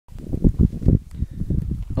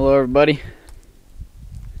Hello everybody.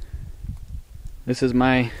 This is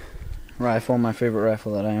my rifle, my favorite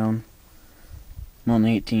rifle that I own. I'm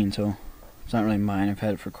only 18, so it's not really mine. I've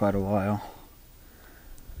had it for quite a while.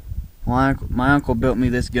 My uncle built me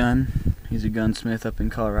this gun. He's a gunsmith up in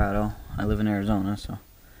Colorado. I live in Arizona, so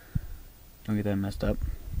don't get that messed up.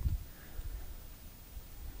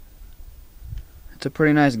 It's a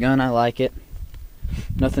pretty nice gun. I like it.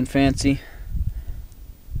 Nothing fancy.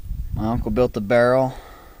 My uncle built the barrel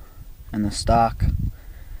and the stock.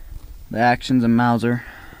 The action's a Mauser,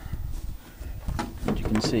 as you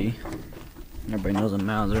can see. Everybody knows a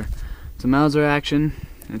Mauser. It's a Mauser action.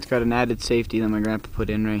 It's got an added safety that my grandpa put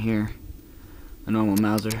in right here. A normal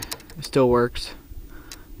Mauser. It still works.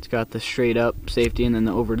 It's got the straight up safety, and then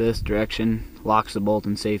the over this direction locks the bolt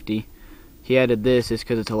and safety. He added this just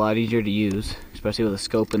because it's a lot easier to use, especially with a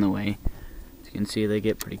scope in the way. As you can see, they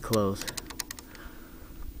get pretty close.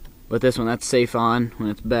 But this one, that's safe on when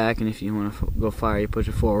it's back, and if you want to go fire, you push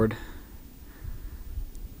it forward.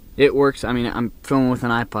 It works. I mean, I'm filming with an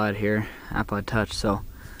iPod here, iPod Touch, so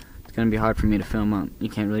it's going to be hard for me to film on. You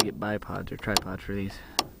can't really get bipods or tripods for these.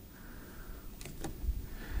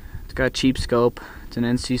 It's got a cheap scope. It's an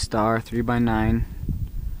NC Star 3x9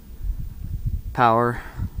 power.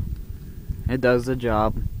 It does the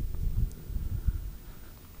job.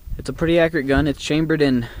 It's a pretty accurate gun. It's chambered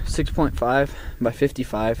in 6.5 by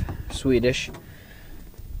 55 Swedish.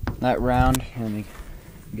 That round, let me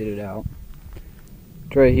get it out.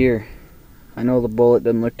 It's right here. I know the bullet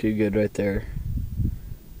doesn't look too good right there.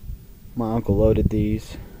 My uncle loaded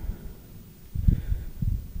these.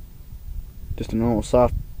 Just a normal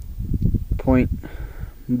soft point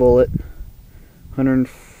bullet.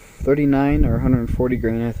 139 or 140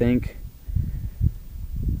 grain, I think.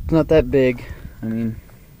 It's not that big. I mean,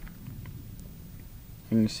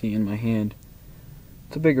 you can see in my hand.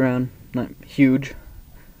 It's a big round, not huge.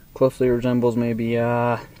 Closely resembles maybe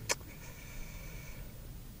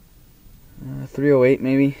 308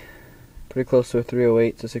 maybe. Pretty close to a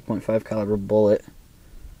 308. It's a 6.5 caliber bullet.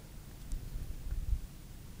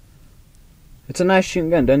 It's a nice shooting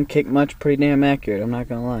gun. Doesn't kick much. Pretty damn accurate. I'm not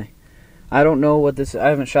gonna lie. I don't know what this. I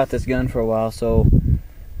haven't shot this gun for a while, so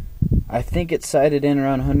I think it's sighted in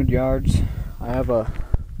around 100 yards. I have a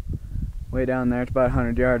way down there. It's about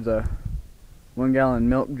 100 yards. A 1 gallon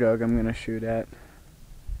milk jug I'm gonna shoot at.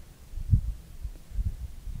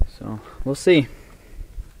 So we'll see.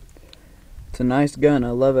 It's a nice gun.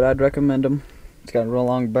 I love it. I'd recommend them. It's got a real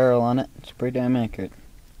long barrel on it. It's pretty damn accurate.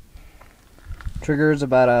 Trigger is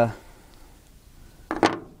about a, I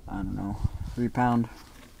don't know, 3 pound,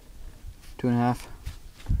 2.5.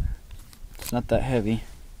 It's not that heavy.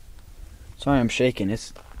 Sorry I'm shaking.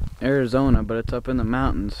 It's Arizona, but it's up in the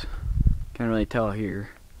mountains. Can't really tell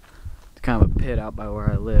here. It's kind of a pit out by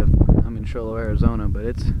where I live. I'm in Sholo, Arizona, but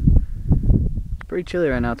it's pretty chilly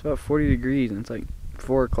right now. It's about 40 degrees, and it's like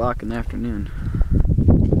 4 o'clock in the afternoon.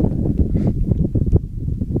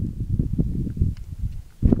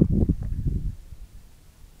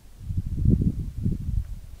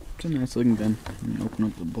 It's a nice looking gun. Let me open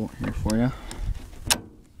up the bolt here for you.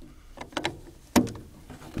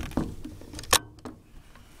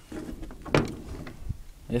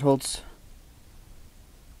 It holds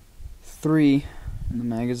 3 in the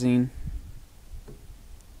magazine.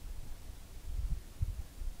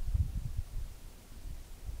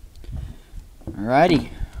 Alrighty,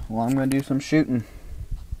 well, I'm going to do some shooting.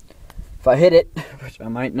 If I hit it, which I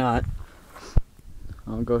might not,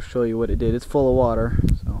 I'll go show you what it did. It's full of water,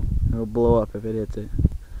 so it'll blow up if it hits it.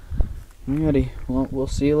 Alrighty, well, we'll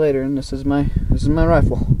see you later, and this is my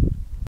rifle.